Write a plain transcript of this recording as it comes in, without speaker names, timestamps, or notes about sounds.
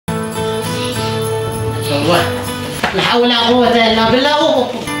الله لا حول ولا قوة إلا بالله.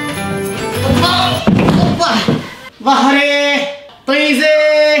 أوبا ظهري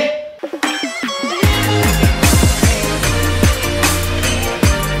طيزي.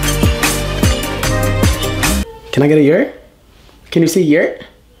 Can I get a ear? Can you say ear?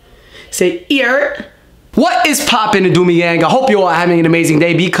 Say ear. What is poppin' to Doomy Gang? I hope you all are having an amazing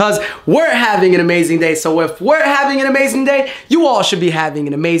day because we're having an amazing day. So if we're having an amazing day, you all should be having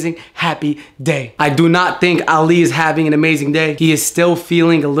an amazing, happý day. I do not think Ali is having an amazing day. He is still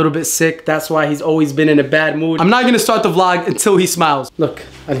feeling a little bit sick. That's why he's always been in a bad mood. I'm not gonna start the vlog until he smiles. Look,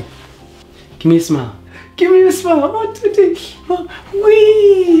 Ali, give me a smile. Give me a smile. 1, 2, 3.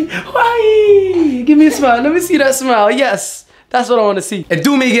 Wee! Wee! Give me a smile. Let me see that smile. Yes. That's what I want to see. And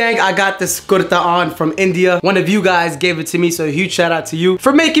Doomy Gang, I got this kurta on from India. One of you guys gave it to me, so a huge shout out to you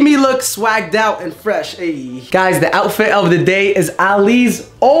for making me look swagged out and fresh. Hey. Guys, the outfit of the day is Ali's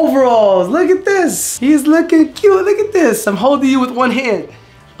overalls. Look at this. He's looking cute. Look at this. I'm holding you with one hand.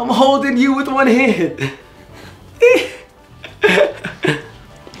 I'm holding you with one hand.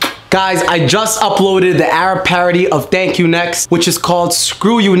 Guys, I just uploaded the Arab parody of Thank You Next, which is called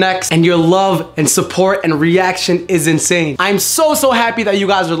Screw You Next, and your love and support and reaction is insane. I'm so happy that you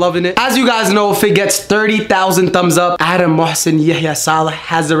guys are loving it. As you guys know, if it gets 30,000 thumbs up, Adam Mohsen Yahya Saleh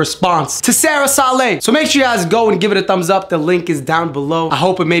has a response to Sarah Saleh. So make sure you guys go and give it a thumbs up. The link is down below. I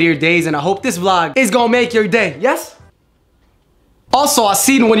hope it made your days, and I hope this vlog is gonna make your day. Yes? Also, I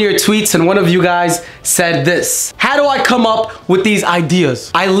seen one of your tweets and one of you guys said this. How do I come up with these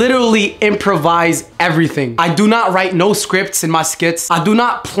ideas? I literally improvise everything. I do not write no scripts in my skits. I do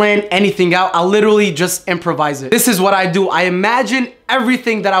not plan anything out. I literally just improvise it. This is what I do. I imagine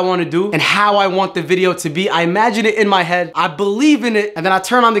everything that I want to do and how I want the video to be. I imagine it in my head. I believe in it, and then I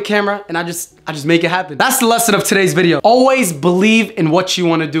turn on the camera and I just make it happen. That's the lesson of today's video. Always believe in what you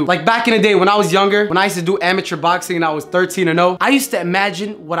want to do. Like back in the day when I was younger, when I used to do amateur boxing and I was 13-0, I used to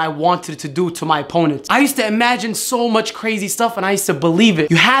imagine what I wanted to do to my opponents. I used to imagine so much crazy stuff and I used to believe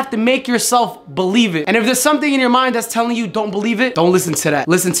it. You have to make yourself believe it. And if there's something in your mind that's telling you don't believe it, don't listen to that.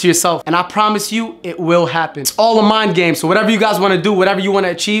 Listen to yourself. And I promise you, it will happen. It's all a mind game. So whatever you guys want to do, whatever you want to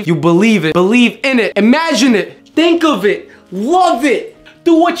achieve, you believe it. Believe in it. Imagine it. Think of it. Love it.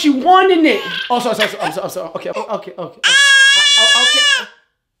 Do what you want in it. Oh, sorry. I'm sorry. Okay.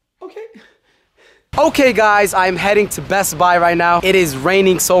 Okay, guys, I'm heading to Best Buy right now. It is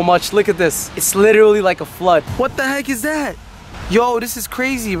raining so much. Look at this. It's literally like a flood. What the heck is that? Yo, this is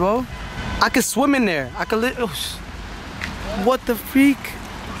crazy, bro. I could swim in there. I could what the freak?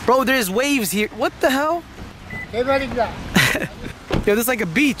 Bro, there's waves here. What the hell? Yo, this is like a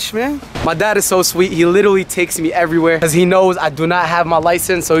beach, man. My dad is so sweet. He literally takes me everywhere because he knows I do not have my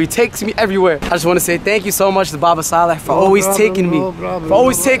license, so he takes me everywhere. I just want to say thank you so much to Baba Saleh for always taking me. For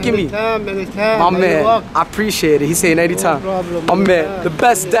always taking me. Anytime. My man, I appreciate it. He's saying anytime. My man, the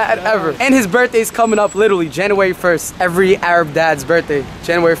best dad ever. And his birthday's coming up literally January 1st. Every Arab dad's birthday,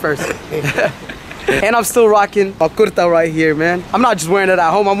 January 1st. And I'm still rocking a kurta right here, man. I'm not just wearing it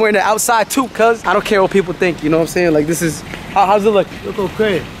at home, I'm wearing it outside too, cuz I don't care what people think, you know what I'm saying? Like this is, how's it look? Look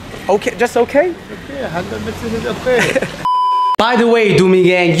okay. Okay, just okay? Okay, 100% okay. By the way, Doomy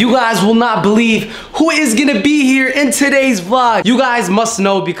Gang, you guys will not believe who is gonna be here in today's vlog. You guys must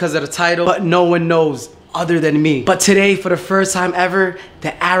know because of the title, but no one knows other than me. But today, for the first time ever,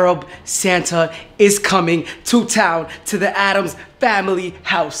 the Arab Santa is coming to town, to the Adams family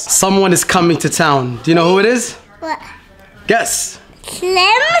house. Someone is coming to town. Do you know who it is? What? Guess.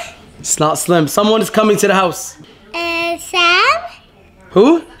 Slim? It's not Slim. Someone is coming to the house. Sam?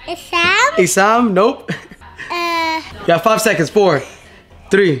 Who? Sam? Isam? Nope. You got 5 seconds. 4,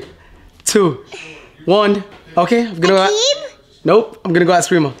 3, 2, 1. Okay, I'm gonna go. Nope, I'm gonna go ask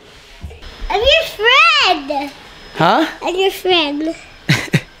Rima. I'm your friend. Huh? I'm your friend.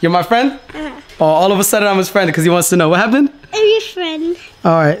 You're my friend? Oh, all of a sudden I'm his friend because he wants to know. What happened? I'm your friend.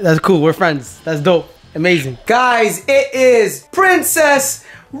 All right, that's cool. We're friends. That's dope. Amazing. Guys, it is Princess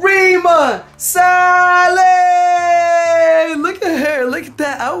Rima Saleh. Look at her. Look at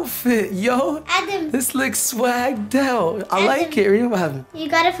that outfit, yo. Adam. This looks swagged out. I like it. Rima, what happened? You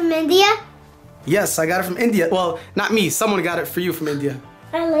got it from India? Yes, I got it from India. Well, not me. Someone got it for you from India.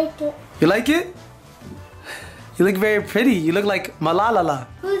 I like it. You like it? You look very pretty. You look like Malala.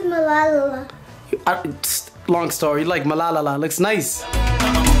 Who's Malala? Long story. You like Malala. Looks nice.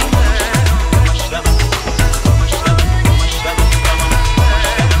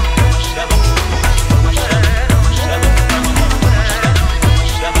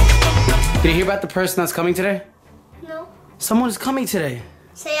 Did you hear about the person that's coming today? No. Someone is coming today.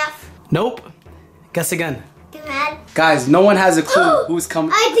 Sayaf. Nope. Guess again. Get mad. Guys, no one has a clue who's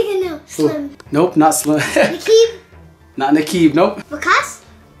coming. I think I know. Slim. Nope, not Slim. Nikib? Not Nikib, nope. Wakas?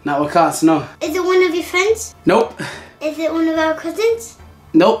 Not Wakas, no. Is it one of your friends? Nope. Is it one of our cousins?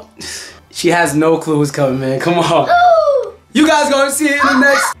 Nope. She has no clue who's coming, man. Come on. Ooh! You guys gonna see it in the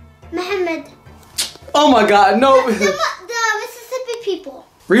next. Muhammad. Oh my God, no. The Mississippi people.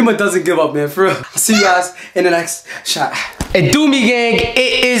 Rima doesn't give up, man. For real. I'll see you guys in the next shot. And do me, gang,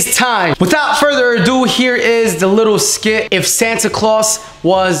 it is time. Without further ado, here is the little skit. If Santa Claus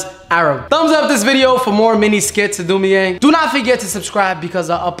was Arab. Thumbs up this video for more mini skits to do me, gang. Do not forget to subscribe because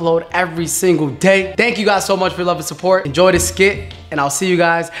I upload every single day. Thank you guys so much for your love and support. Enjoy the skit, and I'll see you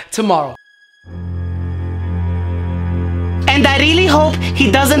guys tomorrow. And I really hope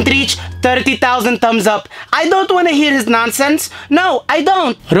he doesn't reach 30,000 thumbs up. I don't want to hear his nonsense. No, I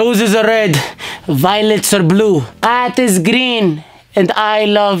don't. Roses are red, violets are blue, earth is green, and I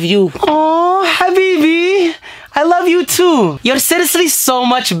love you. Oh, Habibi, I love you too. You're seriously so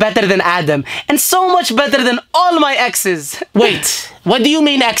much better than Adam, and so much better than all my exes. Wait, what do you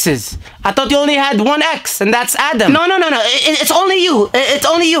mean exes? I thought you only had one ex, and that's Adam. No. It's only you. It's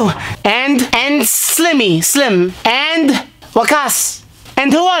only you. And Slim, and Wakas.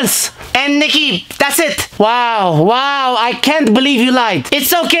 And who else? And Nikib. That's it. Wow, I can't believe you lied.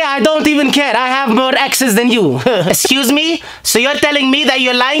 It's okay, I don't even care. I have more exes than you. Excuse me? So you're telling me that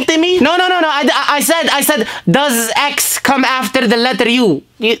you're lying to me? No. I said, does X come after the letter U?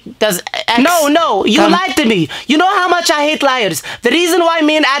 Does X? No, you lied to me. You know how much I hate liars. The reason why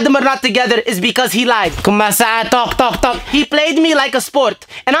me and Adam are not together is because he lied. Talk. He played me like a sport.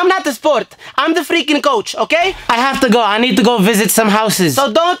 And I'm not the sport. I'm the freaking coach, okay? I have to go. I need to go visit some houses.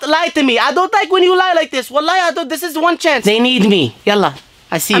 So don't lie to me. I don't like when you lie like this. Wallahi, I thought this is one chance. They need me. Yalla.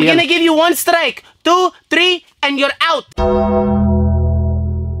 I see you. I'm gonna give you one strike. 2, 3, and you're out.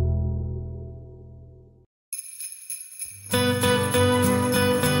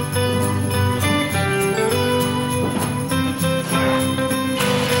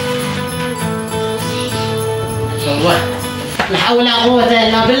 لا حول ولا قوة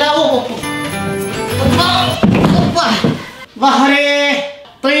إلا بالله. ظهري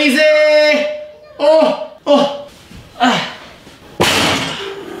طيزي.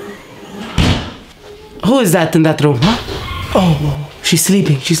 Who is that in that room, huh? Oh, she's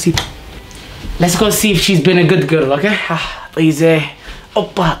sleeping. Let's go see if she's been a good girl, okay? طيزي.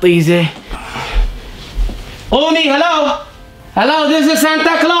 طيزي. Omi, hello, this is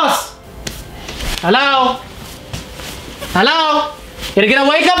Santa Claus. Hello. You're gonna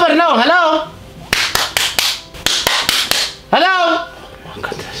wake up or no? Hello? Oh my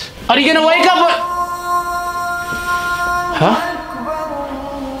goodness. Are you gonna wake up or... Huh?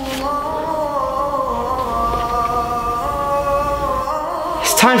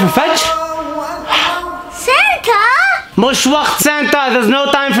 It's time for fetch? Santa? مش وقت Santa. There's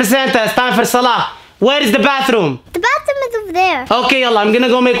no time for Santa. It's time for Salah. Where is the bathroom? The bathroom is over there. Okay, yalla, I'm gonna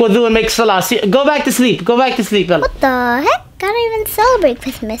go make wudu and make Salah. See, go back to sleep. Yalla. What the heck? I don't even celebrate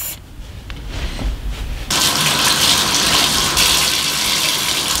Christmas.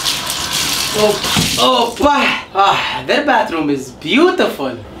 Their bathroom is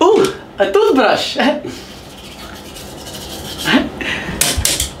beautiful. Ooh, a toothbrush.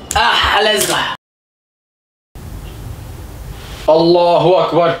 Let's go. Allahu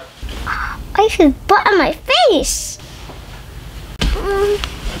Akbar. I should butter my face.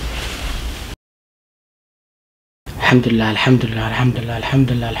 Alhamdulillah.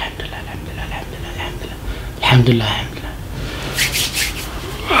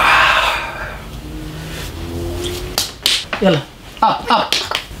 Yalla, up.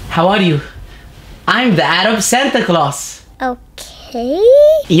 How are you? I'm the Arab Santa Claus. Okay.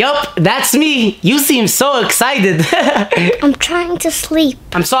 Yup, that's me. You seem so excited. I'm trying to sleep.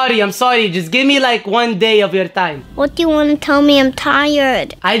 I'm sorry. Just give me like one day of your time. What do you want to tell me? I'm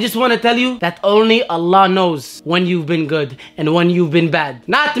tired. I just want to tell you that only Allah knows when you've been good and when you've been bad.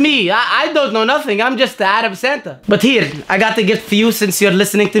 Not me. I don't know nothing. I'm just the Arab Santa. But here, I got a gift for you since you're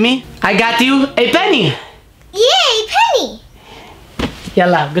listening to me. I got you a penny. Yay, penny.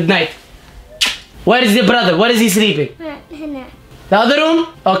 Yalla, good night. Where is your brother? Where is he sleeping? The other room?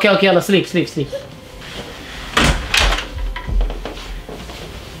 Okay, yalla, sleep.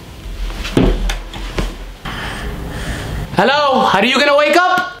 Hello, are you gonna wake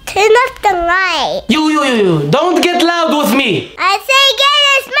up? Turn off the light. You, don't get loud with me. I say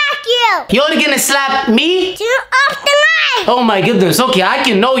gonna smack you. You're gonna slap me? Turn off the light. Oh my goodness, okay, I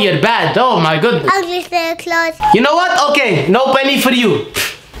can know you're bad. Oh my goodness. Ugly Santa Claus. You know what? Okay, no penny for you.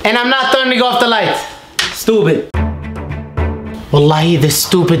 And I'm not turning off the light. Stupid. Wallahi, this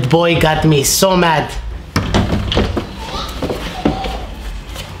stupid boy got me so mad.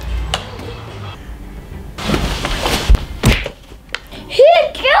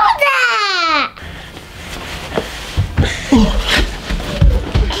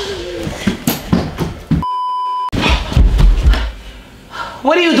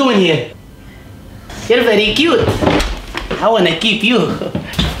 what are you doing here? You're very cute. I wanna keep you.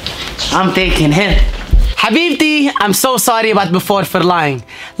 I'm taking him. Habibti, I'm so sorry about before for lying.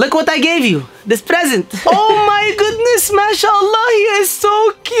 Look what I gave you. This present. Oh my goodness, mashallah, he is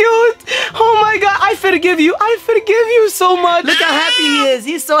so cute. Oh my God, I forgive you. I forgive you so much. Look how happy he is.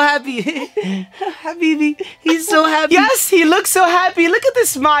 He's so happy. Habibi, he's so happy. Yes, he looks so happy. Look at the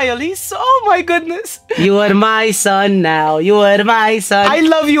smile. He's so, oh my goodness. You are my son now. You are my son. I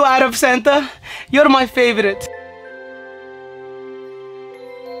love you, Arab Santa. You're my favorite.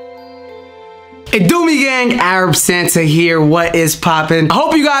 Idumi gang, Arab Santa here. What is poppin'? I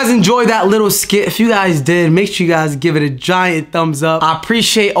hope you guys enjoyed that little skit. If you guys did, make sure you guys give it a giant thumbs up. I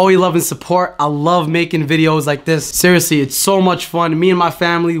appreciate all your love and support. I love making videos like this. Seriously, it's so much fun. Me and my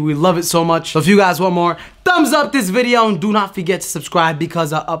family, we love it so much. So if you guys want more, thumbs up this video and do not forget to subscribe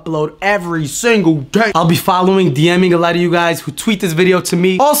because I upload every single day. I'll be following, DMing a lot of you guys who tweet this video to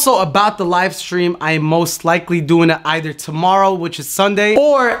me. Also about the live stream, I am most likely doing it either tomorrow, which is Sunday,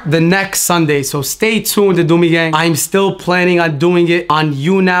 or the next Sunday. So stay tuned to Idumi gang. I'm still planning on doing it on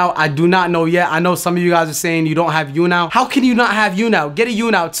YouNow. I do not know yet. I know some of you guys are saying you don't have YouNow. How can you not have YouNow? Get a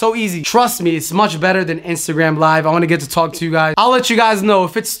YouNow. It's so easy. Trust me, it's much better than Instagram Live. I want to get to talk to you guys. I'll let you guys know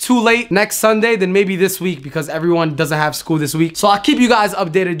if it's too late next Sunday, then maybe this week, because everyone doesn't have school this week. So I'll keep you guys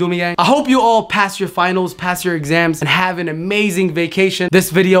updated, Idumi gang. I hope you all pass your finals, pass your exams, and have an amazing vacation.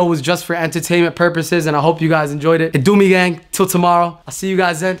 This video was just for entertainment purposes, and I hope you guys enjoyed it. Idumi gang, till tomorrow. I'll see you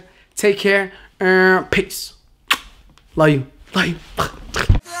guys then. Take care. Peace. Love you. Love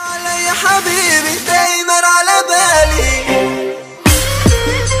you.